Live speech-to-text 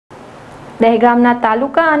દહેગામના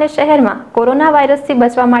તાલુકા અને શહેરમાં કોરોના વાયરસથી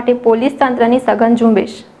બચવા માટે પોલીસ તંત્રની સઘન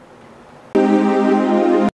ઝુંબેશ।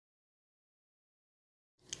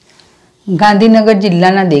 ગાંધીનગર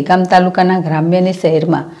જિલ્લાના દહેગામ તાલુકાના ગ્રામ્ય અને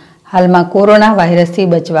શહેરમાં હાલમાં કોરોના વાયરસથી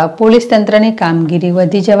બચવા પોલીસ તંત્રની કામગીરી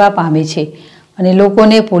વધી જવા પામી છે અને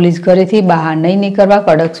લોકોને પોલીસ ઘરેથી બહાર નહીં નીકળવા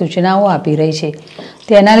કડક સૂચનાઓ આપી રહી છે।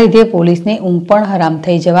 તેના લીધે પોલીસની ઊંઘ પણ હરામ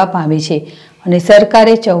થઈ જવા પામી છે અને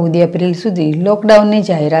સરકારે 14 એપ્રિલ સુધી લોકડાઉનની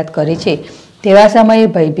જાહેરાત કરી છે। તેવા સમયે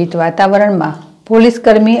ભયભીત વાતાવરણમાં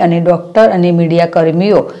પોલીસકર્મી અને ડોક્ટર અને મીડિયા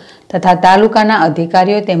કર્મીઓ તથા તાલુકાના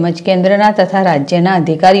અધિકારીઓ તેમજ કેન્દ્રના તથા રાજ્યના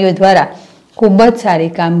અધિકારીઓ દ્વારા ખૂબ જ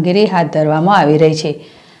સારી કામગીરી હાથ ધરવામાં આવી રહી છે।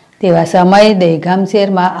 તેવા સમયે દહેગામ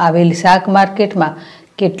શહેરમાં આવેલ શાક માર્કેટમાં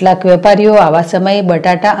કેટલાક વેપારીઓ આવા સમયે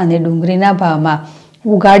બટાટા અને ડુંગળીના ભાવમાં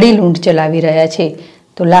ઉઘાડી લૂંટ ચલાવી રહ્યા છે,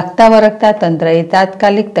 તો લાગતા વળગતા તંત્રએ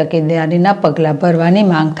તાત્કાલિક તકેદારીના પગલાં ભરવાની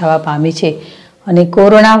માંગ થવા પામી છે અને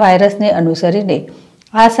કોરોના વાયરસને અનુસરીને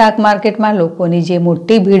આ શાક માર્કેટમાં લોકોની જે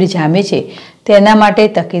મોટી ભીડ જામે છે તેના માટે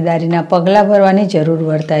તકેદારીના પગલાં ભરવાની જરૂર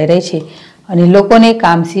વર્તાઈ રહી છે અને લોકોને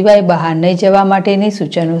કામ સિવાય બહાર નહીં જવા માટેની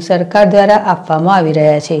સૂચનો સરકાર દ્વારા આપવામાં આવી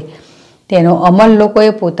રહ્યા છે। તેનો અમલ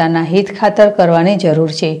લોકોએ પોતાના હિત ખાતર કરવાની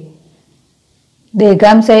જરૂર છે।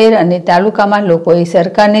 દહેગામ શહેર અને તાલુકામાં લોકોએ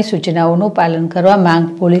સરકારની સૂચનાઓનું પાલન કરવા માંગ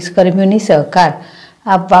પોલીસ કર્મીઓની સહકાર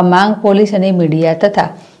આપવા માંગ પોલીસ અને મીડિયા તથા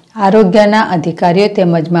આરોગ્યના અધિકારીઓ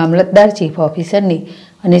તેમજ મામલતદાર ચીફ ઓફિસરની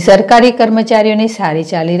અને સરકારી કર્મચારીઓની સારી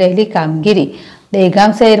ચાલી રહેલી કામગીરી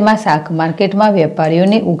દહેગામ શહેરમાં શાક માર્કેટમાં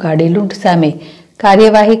વેપારીઓની ઉઘાડી લૂંટ સામે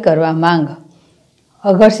કાર્યવાહી કરવા માંગ।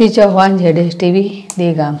 અગરસિંહ ચૌહાણ, ZSTV,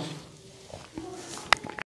 દહેગામ।